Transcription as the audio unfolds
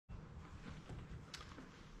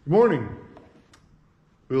Good morning.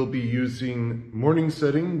 We'll be using Morning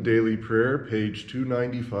Setting Daily Prayer, page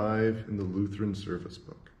 295 in the Lutheran Service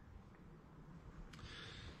Book.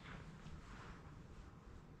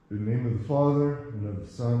 In the name of the Father, and of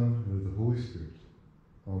the Son, and of the Holy Spirit.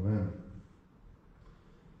 Amen.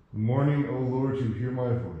 In the morning, O Lord, you hear my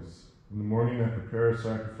voice. In the morning I prepare a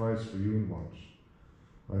sacrifice for you and watch.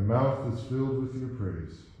 My mouth is filled with your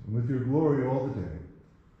praise, and with your glory all the day.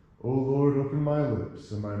 O Lord, open my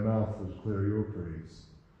lips, and my mouth will declare your praise.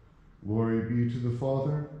 Glory be to the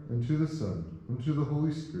Father, and to the Son, and to the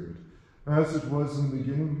Holy Spirit, as it was in the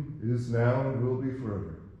beginning, is now, and will be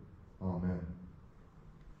forever. Amen.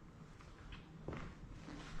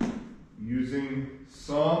 Using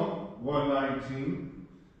Psalm 119,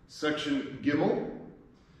 section Gimel.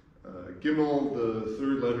 Gimel, the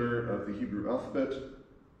third letter of the Hebrew alphabet.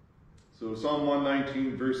 So Psalm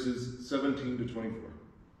 119, verses 17 to 24.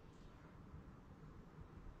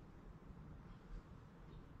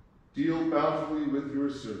 Deal bountifully with your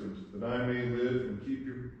servant, that I may live and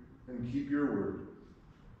keep your word.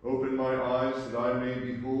 Open my eyes, that I may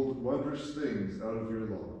behold wondrous things out of your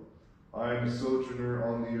law. I am a sojourner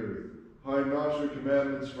on the earth. Hide not your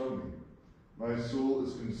commandments from me. My soul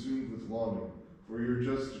is consumed with longing for your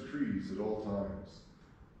just decrees at all times.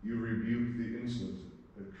 You rebuke the insolent,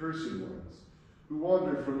 accursed ones, who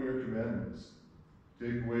wander from your commandments.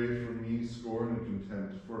 Take away from me scorn and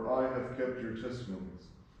contempt, for I have kept your testimonies.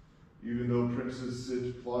 Even though princes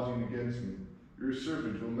sit plotting against me, your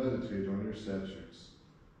servant will meditate on your statutes.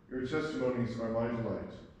 Your testimonies are my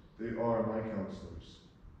delight. They are my counselors.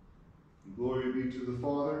 Glory be to the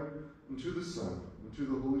Father, and to the Son, and to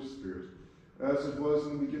the Holy Spirit, as it was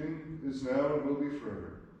in the beginning, is now, and will be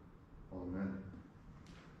forever. Amen.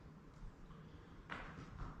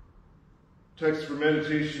 Text for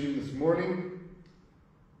meditation this morning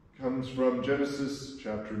comes from Genesis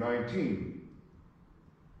chapter 19.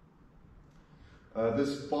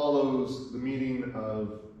 This follows the meeting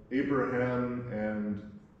of Abraham and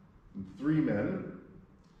three men.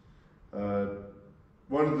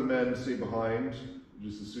 One of the men stayed behind,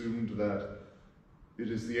 just assumed that it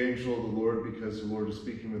is the angel of the Lord because the Lord is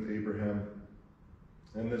speaking with Abraham.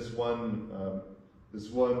 And this one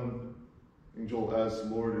angel, as the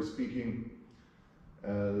Lord is speaking,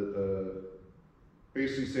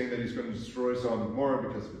 basically saying that he's going to destroy Sodom and Gomorrah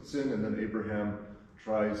because of its sin, and then Abraham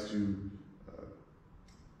tries to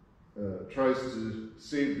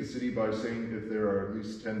save the city by saying, if there are at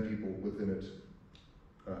least 10 people within it,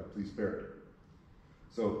 please spare it.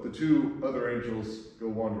 So the two other angels go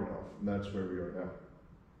wandering off, and that's where we are now.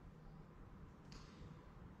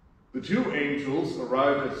 The two angels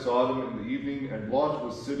arrived at Sodom in the evening, and Lot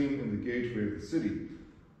was sitting in the gateway of the city.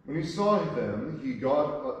 When he saw them, he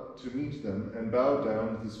got up to meet them and bowed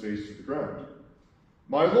down with his face to the ground.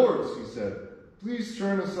 My lords, he said, please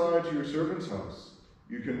turn aside to your servant's house.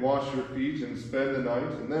 You can wash your feet and spend the night,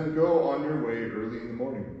 and then go on your way early in the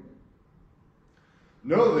morning.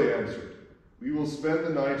 No, they answered, we will spend the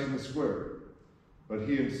night in the square. But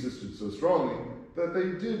he insisted so strongly that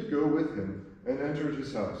they did go with him and entered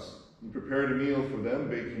his house. He prepared a meal for them,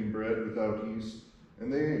 baking bread without yeast,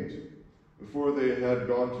 and they ate. Before they had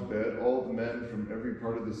gone to bed, all the men from every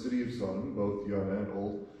part of the city of Sodom, both young and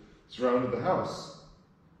old, surrounded the house.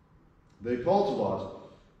 They called to Lot,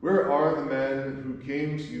 where are the men who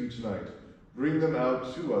came to you tonight? Bring them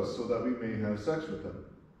out to us so that we may have sex with them.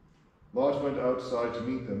 Lot went outside to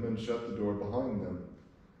meet them and shut the door behind them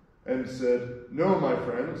and said, no, my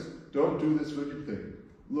friends, don't do this wicked thing.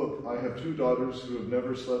 Look, I have two daughters who have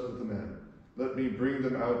never slept with a man. Let me bring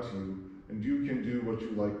them out to you, and you can do what you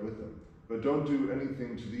like with them. But don't do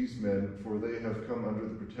anything to these men, for they have come under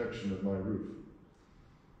the protection of my roof.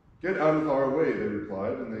 Get out of our way, they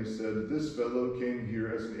replied, and they said, this fellow came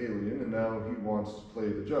here as an alien, and now he wants to play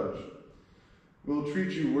the judge. We'll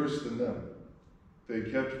treat you worse than them. They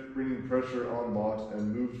kept bringing pressure on Lot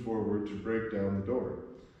and moved forward to break down the door.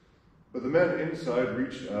 But the men inside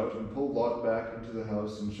reached out and pulled Lot back into the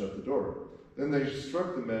house and shut the door. Then they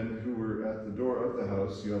struck the men who were at the door of the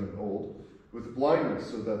house, young and old, with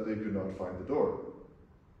blindness so that they could not find the door.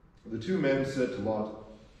 The two men said to Lot,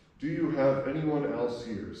 do you have anyone else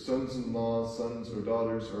here, sons-in-law, sons or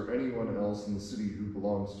daughters, or anyone else in the city who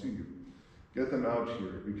belongs to you? Get them out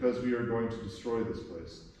here, because we are going to destroy this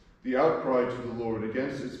place. The outcry to the Lord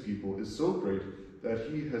against his people is so great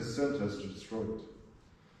that he has sent us to destroy it.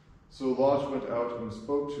 So Lot went out and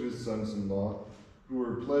spoke to his sons-in-law, who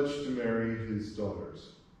were pledged to marry his daughters.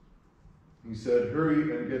 He said,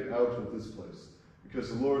 hurry and get out of this place, because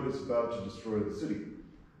the Lord is about to destroy the city.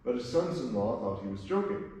 But his sons-in-law thought he was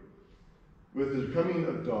joking. With the coming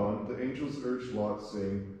of dawn, the angels urged Lot,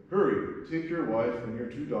 saying, "Hurry, take your wife and your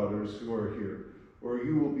 2 daughters who are here, or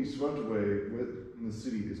you will be swept away when the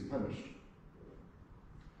city is punished."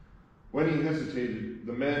 When he hesitated,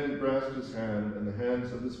 the men grasped his hand and the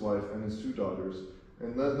hands of his wife and his 2 daughters,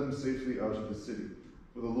 and led them safely out of the city,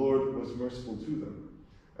 for the Lord was merciful to them.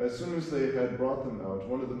 As soon as they had brought them out,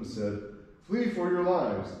 one of them said, "Flee for your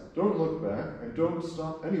lives. Don't look back, and don't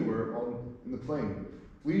stop anywhere in the plain.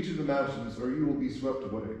 Flee to the mountains, or you will be swept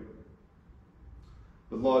away."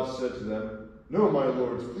 But Lot said to them, "No, my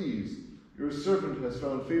lords, please. Your servant has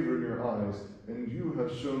found favor in your eyes, and you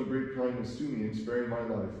have shown great kindness to me in sparing my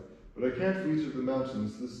life. But I can't flee to the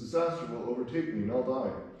mountains. This disaster will overtake me, and I'll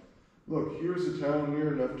die. Look, here is a town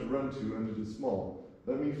near enough to run to, and it is small.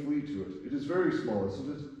 Let me flee to it. It is very small,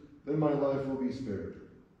 isn't it? Then my life will be spared."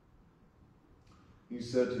 He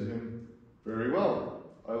said to him, "Very well.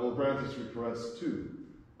 I will grant this request too.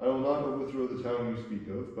 I will not overthrow the town you speak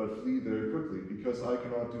of, but flee there quickly, because I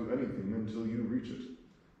cannot do anything until you reach it."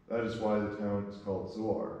 That is why the town is called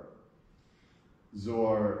Zoar.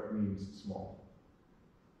 Zoar means small.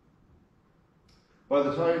 By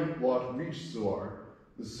the time Lot reached Zoar,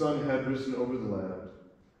 the sun had risen over the land.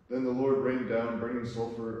 Then the Lord rained down burning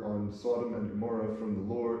sulfur on Sodom and Gomorrah from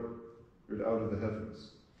the Lord out of the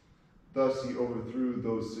heavens. Thus he overthrew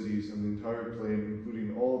those cities and the entire plain,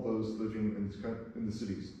 including all those living in the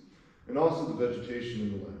cities, and also the vegetation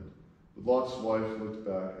in the land. But Lot's wife looked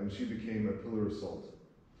back, and she became a pillar of salt.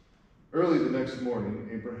 Early the next morning,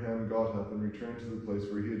 Abraham got up and returned to the place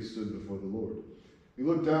where he had stood before the Lord. He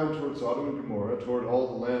looked down toward Sodom and Gomorrah, toward all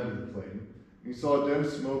the land of the plain, and he saw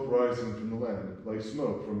dense smoke rising from the land, like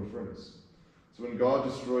smoke from a furnace. So when God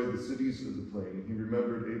destroyed the cities of the plain, he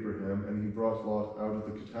remembered Abraham, and he brought Lot out of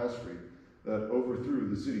the catastrophe that overthrew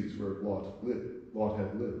the cities where Lot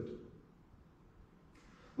had lived.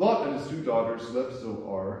 Lot and his 2 daughters left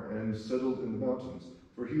Zoar and settled in the mountains,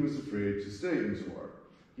 for he was afraid to stay in Zoar.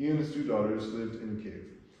 He and his 2 daughters lived in a cave.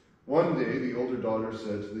 One day the older daughter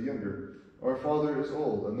said to the younger, "Our father is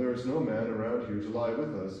old, and there is no man around here to lie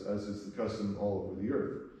with us, as is the custom all over the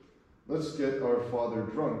earth. Let's get our father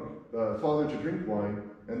to drink wine,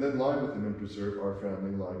 and then lie with him and preserve our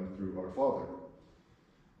family line through our father."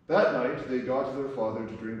 That night they got their father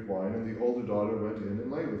to drink wine, and the older daughter went in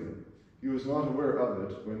and lay with him. He was not aware of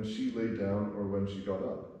it when she lay down or when she got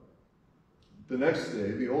up. The next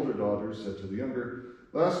day the older daughter said to the younger,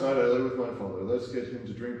 "Last night I lay with my father. Let's get him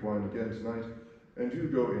to drink wine again tonight, and you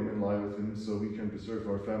go in and lie with him so we can preserve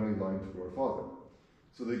our family line through our father."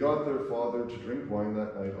 So they got their father to drink wine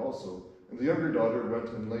that night also, and the younger daughter went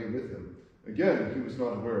and lay with him. Again, he was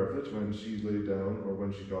not aware of it when she lay down or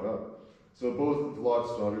when she got up. So both of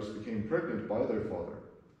Lot's daughters became pregnant by their father.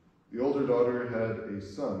 The older daughter had a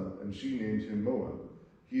son, and she named him Moab.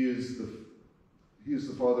 He is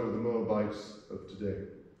the father of the Moabites of today.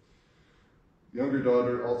 The younger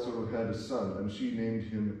daughter also had a son, and she named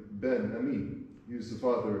him Ben-Ami. He is the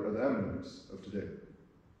father of the Ammonites of today.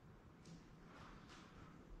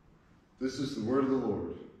 This is the word of the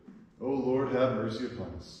Lord. O Lord, have mercy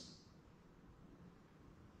upon us.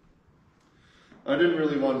 I didn't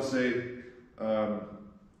really want to say,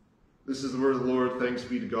 this is the word of the Lord, thanks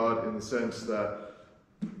be to God, in the sense that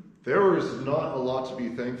there is not a lot to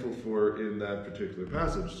be thankful for in that particular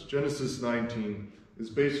passage. Genesis 19 is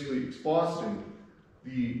basically expositing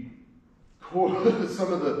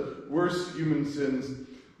some of the worst human sins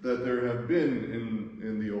that there have been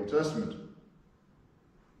in the Old Testament.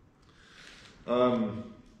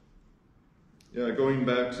 Going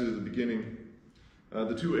back to the beginning,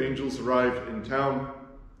 the 2 angels arrive in town.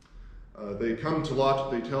 They come to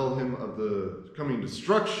Lot, they tell him of the coming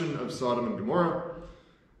destruction of Sodom and Gomorrah,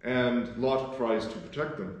 and Lot tries to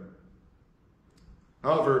protect them.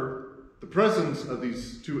 However, the presence of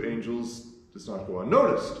these 2 angels does not go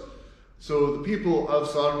unnoticed. So the people of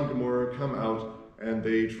Sodom and Gomorrah come out and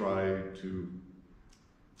they try to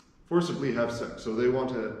forcibly have sex. So they want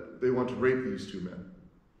to rape these 2 men,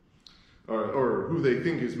 or who they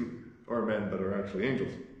think are men but are actually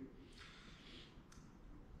angels.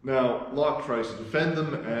 Now, Lot tries to defend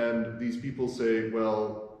them, and these people say,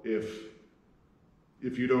 well, if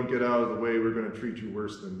you don't get out of the way, we're going to treat you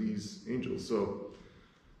worse than these angels. So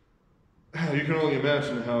you can only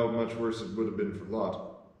imagine how much worse it would have been for Lot.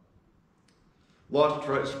 Lot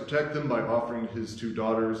tries to protect them by offering his 2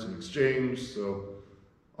 daughters in exchange, so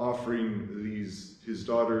offering his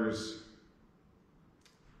daughters.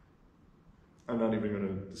 I'm not even going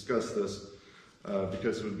to discuss this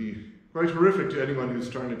because it would be quite horrific to anyone who's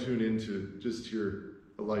trying to tune in to just hear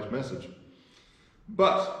a light message.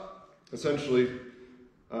 But essentially,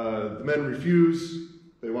 the men refuse.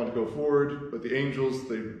 they want to go forward, but the angels,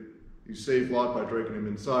 you save Lot by dragging him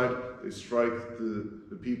inside. They strike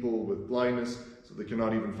the people with blindness, so they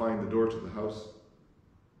cannot even find the door to the house.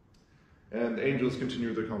 And the angels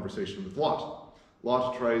continue their conversation with Lot.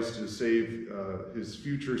 Lot tries to save his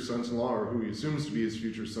future sons-in-law, or who he assumes to be his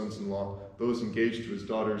future sons-in-law, those engaged to his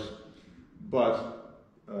daughters. But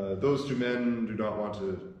those two men do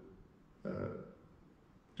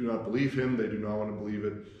not believe him. They do not want to believe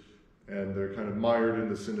it. And they're kind of mired in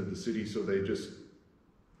the sin of the city, so they just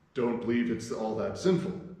don't believe it's all that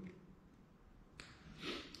sinful.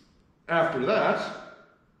 After that,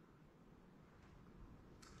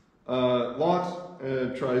 Lot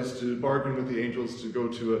tries to bargain with the angels to go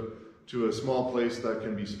to a small place that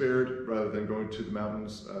can be spared rather than going to the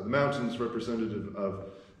mountains. The mountains representative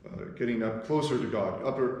of getting up closer to God,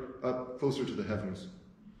 up closer to the heavens.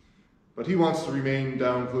 But he wants to remain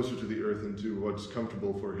down closer to the earth and to what's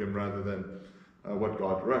comfortable for him rather than what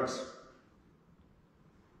God directs.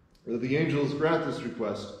 The angels grant this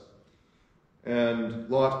request, and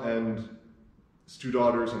Lot and his two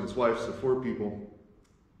daughters and his wife, so 4 people,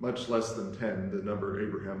 much less than 10, the number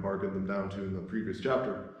Abraham bargained them down to in the previous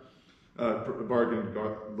chapter, bargained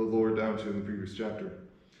the Lord down to in the previous chapter.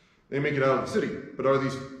 They make it out of the city, but are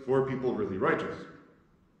these 4 people really righteous?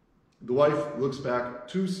 The wife looks back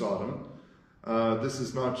to Sodom. This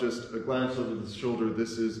is not just a glance over the shoulder,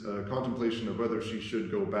 this is a contemplation of whether she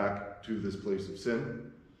should go back to this place of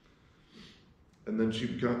sin. And then she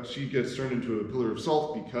gets turned into a pillar of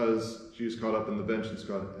salt because she is caught up in the vengeance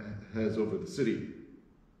God has over the city.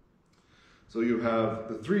 So you have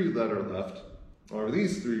the 3 that are left. Are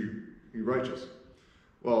these 3 righteous?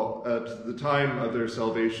 Well, at the time of their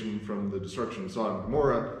salvation from the destruction of Sodom and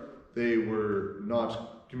Gomorrah, they were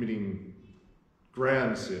not committing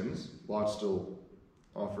grand sins. Lot still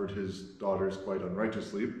offered his daughters quite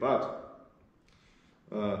unrighteously, but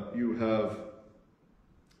you have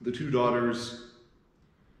the 2 daughters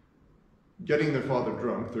getting their father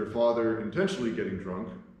drunk, their father intentionally getting drunk.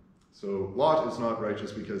 So Lot is not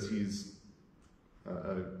righteous because he's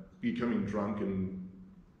becoming drunk and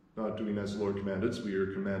not doing as the Lord commanded. So we are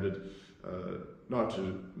commanded not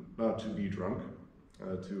to be drunk,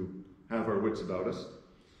 to have our wits about us.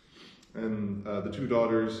 And the 2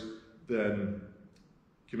 daughters then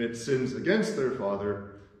commit sins against their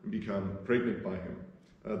father and become pregnant by him.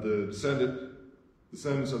 The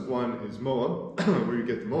descendants of one is Moab, where you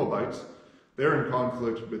get the Moabites. They're in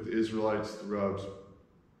conflict with the Israelites throughout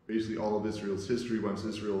basically all of Israel's history. Once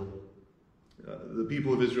the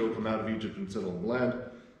people of Israel come out of Egypt and settle in the land.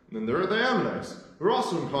 And then there are the Ammonites, who are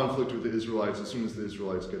also in conflict with the Israelites as soon as the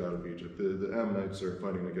Israelites get out of Egypt. The Ammonites are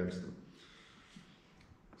fighting against them.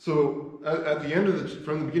 So at the end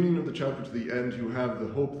from the beginning of the chapter to the end, you have the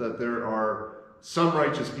hope that there are some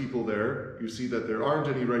righteous people there. You see that there aren't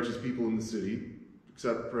any righteous people in the city,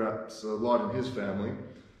 except perhaps Lot and his family.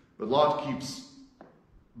 But Lot keeps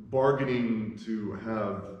bargaining to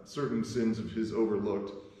have certain sins of his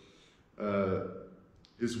overlooked.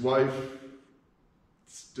 His wife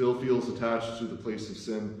still feels attached to the place of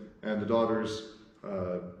sin, and the daughters,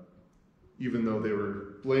 even though they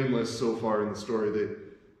were blameless so far in the story, they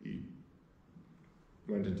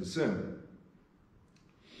went into sin.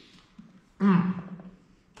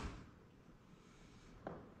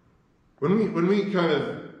 When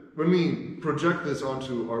we project this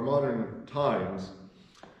onto our modern times,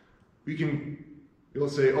 you'll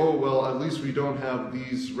say, oh, well, at least we don't have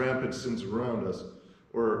these rampant sins around us.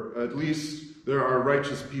 Or at least there are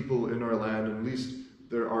righteous people in our land, and at least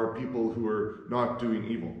there are people who are not doing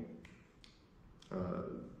evil.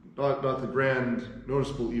 Not the grand,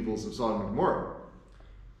 noticeable evils of Sodom and Gomorrah.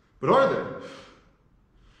 But are there?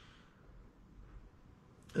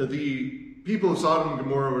 The people of Sodom and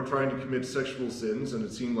Gomorrah were trying to commit sexual sins, and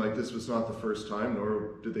it seemed like this was not the first time,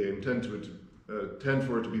 nor did they intend for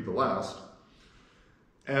it to be the last.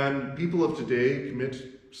 And people of today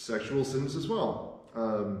commit sexual sins as well.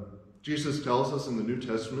 Jesus tells us in the New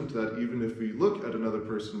Testament that even if we look at another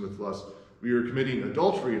person with lust, we are committing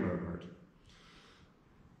adultery in our heart.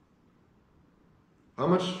 How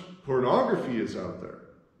much pornography is out there?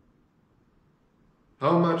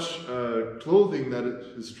 How much clothing that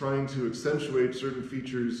is trying to accentuate certain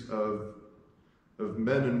features of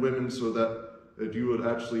men and women so that you would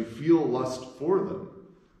actually feel lust for them.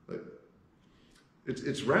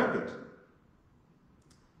 It's rampant.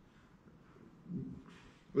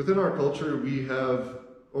 Within our culture, we have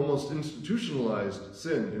almost institutionalized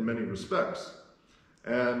sin in many respects,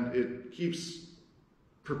 and it keeps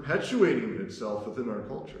perpetuating itself within our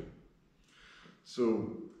culture.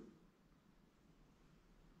 So,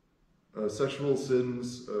 sexual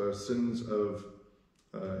sins, sins of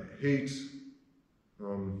hate,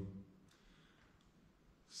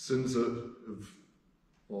 sins of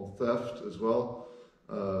theft as well,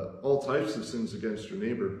 all types of sins against your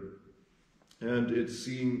neighbor. And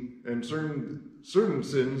certain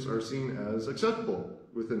sins are seen as acceptable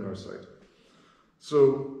within our sight.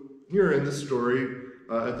 So here in this story,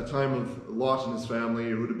 at the time of Lot and his family,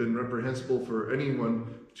 it would have been reprehensible for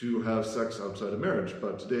anyone to have sex outside of marriage,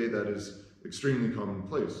 but today that is extremely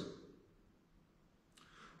commonplace.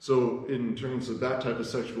 So in terms of that type of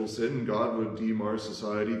sexual sin, God would deem our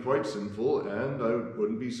society quite sinful, and I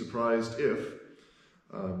wouldn't be surprised if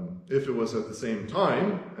it was at the same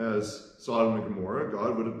time as Sodom and Gomorrah,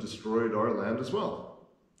 God would have destroyed our land as well,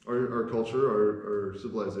 our culture, our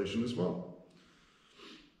civilization as well.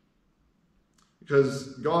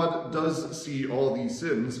 Because God does see all these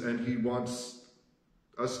sins, and he wants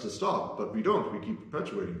us to stop, but we don't. We keep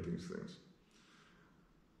perpetuating these things.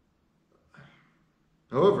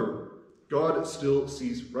 However, God still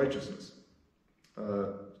sees righteousness.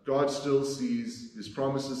 God still sees his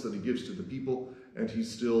promises that he gives to the people, and he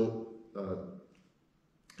still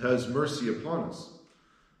has mercy upon us.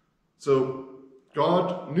 So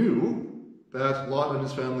God knew that Lot and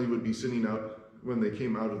his family would be sinning out when they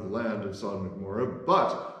came out of the land of Sodom and Gomorrah,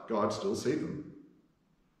 but God still saved them.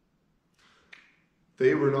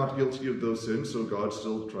 They were not guilty of those sins, so God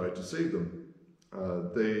still tried to save them.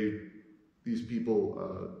 These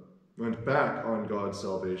people went back on God's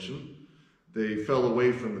salvation. They fell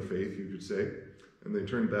away from the faith, you could say, and they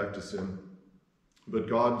turned back to sin. But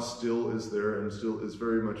God still is there and still is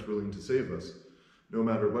very much willing to save us, no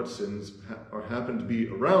matter what sins happen to be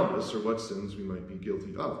around us or what sins we might be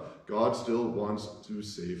guilty of. God still wants to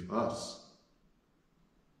save us.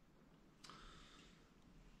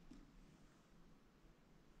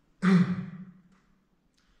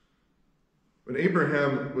 When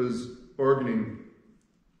Abraham was bargaining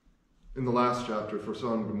in the last chapter for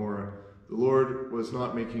Sodom and Gomorrah, the Lord was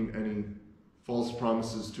not making any false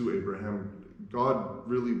promises to Abraham. God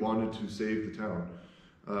really wanted to save the town.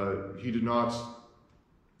 He did not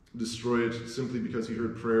destroy it simply because he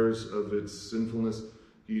heard prayers of its sinfulness.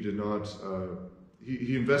 He did not,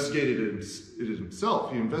 he investigated it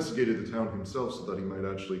himself. He investigated the town himself so that he might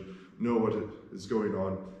actually know what is going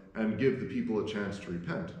on and give the people a chance to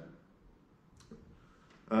repent.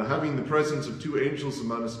 Having the presence of two angels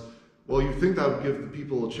among us, well, you think that would give the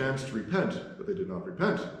people a chance to repent, but they did not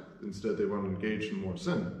repent. Instead, they went engaged in more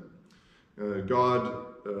sin. God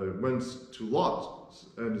went to Lot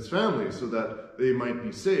and his family so that they might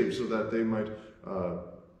be saved, so that they might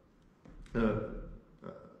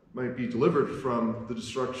be delivered from the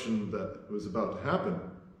destruction that was about to happen.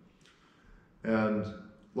 And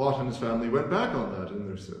Lot and his family went back on that in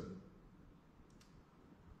their sin.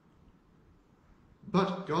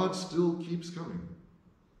 But God still keeps coming.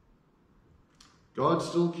 God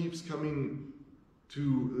still keeps coming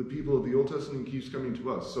to the people of the Old Testament, keeps coming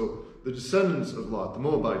to us. So the descendants of Lot, the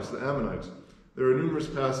Moabites, the Ammonites, there are numerous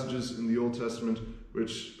passages in the Old Testament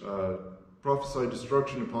which prophesy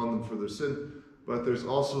destruction upon them for their sin, but there's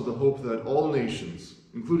also the hope that all nations,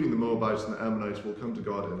 including the Moabites and the Ammonites, will come to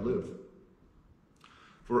God and live.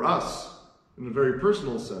 For us, in a very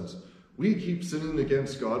personal sense, we keep sinning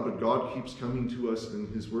against God, but God keeps coming to us in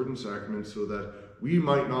his word and sacrament so that we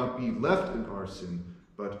might not be left in our sin,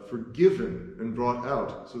 but forgiven and brought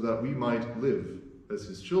out so that we might live as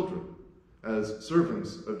his children, as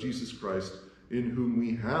servants of Jesus Christ, in whom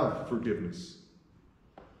we have forgiveness.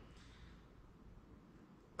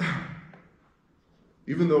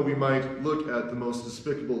 Even though we might look at the most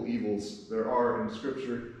despicable evils there are in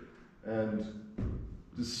Scripture and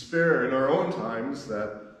despair in our own times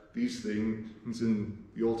that these things in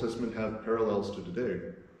the Old Testament have parallels to today.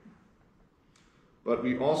 But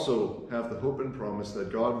we also have the hope and promise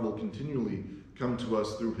that God will continually come to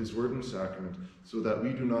us through his word and sacrament so that we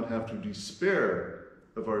do not have to despair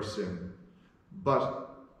of our sin, but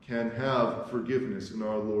can have forgiveness in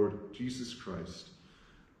our Lord Jesus Christ,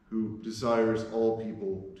 who desires all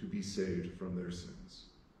people to be saved from their sins.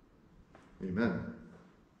 Amen.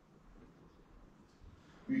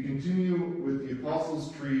 We continue with the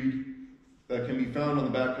Apostles' Creed that can be found on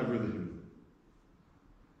the back cover of the hymn.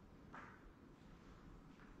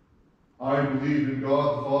 I believe in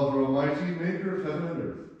God, the Father Almighty, maker of heaven and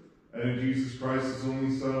earth, and in Jesus Christ, his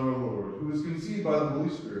only Son, our Lord, who was conceived by the Holy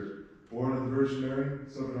Spirit, born of the Virgin Mary,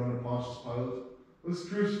 suffered under Pontius Pilate, was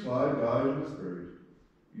crucified, died, and was buried.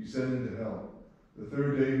 He descended into hell. The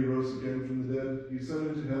third day he rose again from the dead. He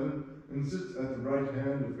ascended into heaven and sits at the right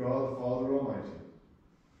hand of God, the Father Almighty.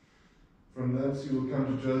 From thence he will come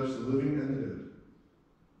to judge the living and the dead.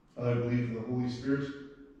 I believe in the Holy Spirit,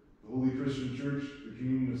 the holy Christian Church, the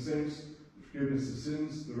communion of saints, the forgiveness of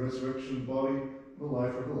sins, the resurrection of the body, and the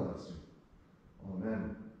life everlasting.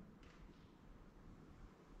 Amen.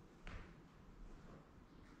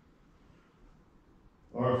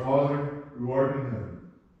 Our Father, who art in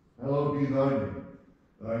heaven, hallowed be thy name.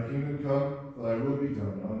 Thy kingdom come, thy will be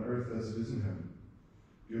done, on earth as it is in heaven.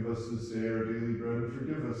 Give us this day our daily bread, and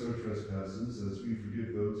forgive us our trespasses, as we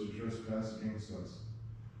forgive those who trespass against us.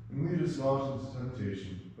 And lead us not into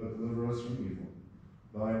temptation, but deliver us from evil.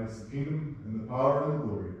 Thine is the kingdom, and the power, and the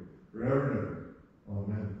glory, forever and ever.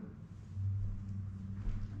 Amen.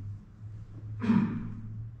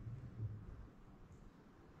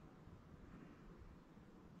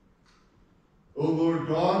 O Lord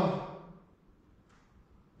God,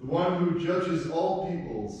 the one who judges all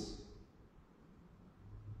peoples,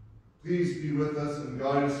 please be with us and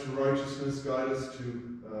guide us to righteousness, guide us to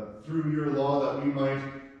through your law, that we might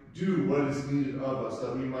do what is needed of us,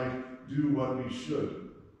 that we might do what we should.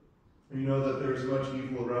 We know that there is much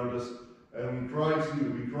evil around us, and we cry to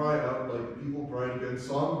you, we cry out like the people cried against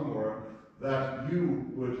Sodom and Gomorrah, that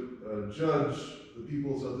you would judge the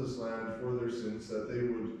peoples of this land for their sins, that they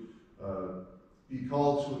would be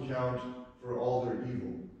called to account for all their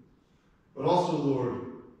evil. But also, Lord,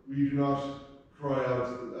 we do not cry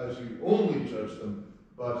out as you only judge them,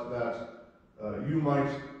 but that you might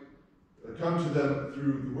come to them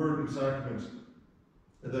through the word and sacrament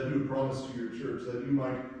that you would promise to your church, that you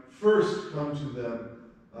might first come to them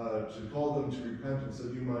to call them to repentance,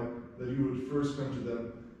 that you would first come to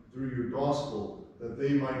them through your gospel, that they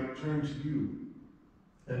might turn to you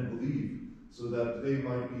and believe, so that they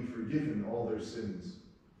might be forgiven all their sins.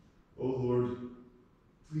 O Lord,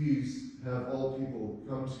 please have all people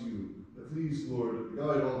come to you. Please, Lord,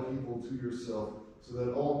 guide all people to yourself, so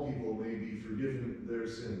that all people may be forgiven their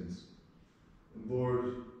sins. And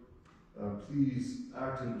Lord, please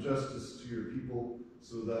act in justice to your people,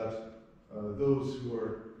 so that those who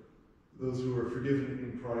are forgiven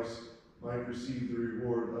in Christ might receive the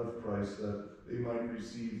reward of Christ, that they might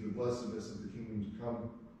receive the blessedness of the kingdom to come.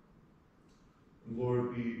 And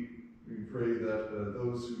Lord, we pray that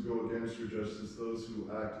those who go against your justice, those who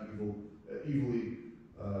act evilly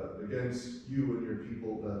against you and your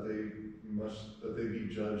people, that they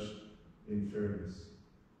be judged in fairness.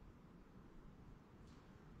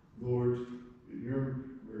 Lord, in your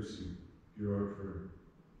mercy, hear our prayer.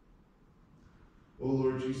 O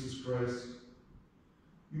Lord Jesus Christ,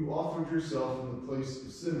 you offered yourself in the place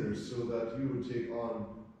of sinners, so that you would take on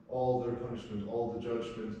all their punishment, all the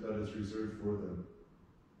judgment that is reserved for them.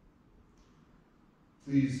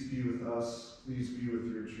 Please be with us. Please be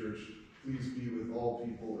with your church. Please be with all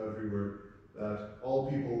people everywhere, that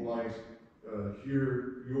all people might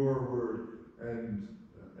hear your word and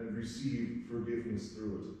receive forgiveness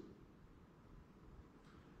through it.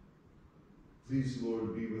 Please,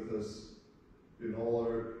 Lord, be with us in all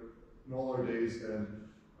our days, and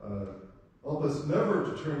help us never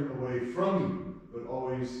to turn away from you, but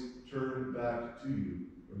always turn back to you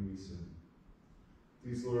when we sin.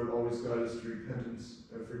 Please, Lord, always guide us to repentance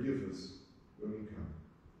and forgive us when we come.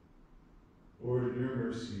 Lord, in your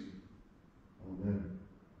mercy, amen.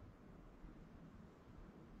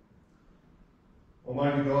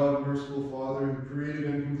 Almighty God, merciful Father, who created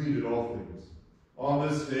and completed all things, on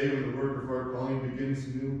this day when the work of our calling begins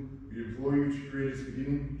anew, we implore you to create its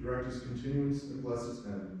beginning, direct its continuance, and bless its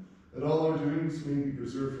end, that all our doings may be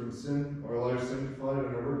preserved from sin, our lives sanctified,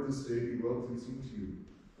 and our work this day be well-pleasing to you.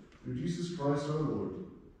 Through Jesus Christ our Lord.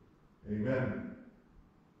 Amen.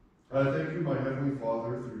 I thank you, my heavenly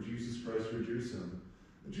Father, through Jesus Christ, your dear Son,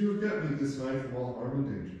 that you have kept me this night from all harm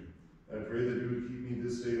and danger. I pray that you would keep me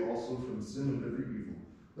this day also from sin and every evil,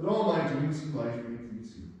 that all my doings in life may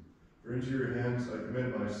please you. For into your hands I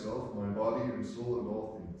commend myself, my body and soul, and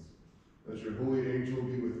all things. That your holy angel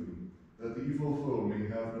be with me, that the evil foe may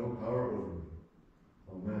have no power over me.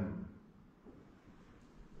 Amen.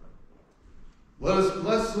 Let us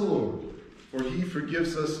bless the Lord, for he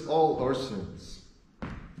forgives us all our sins.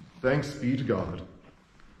 Thanks be to God.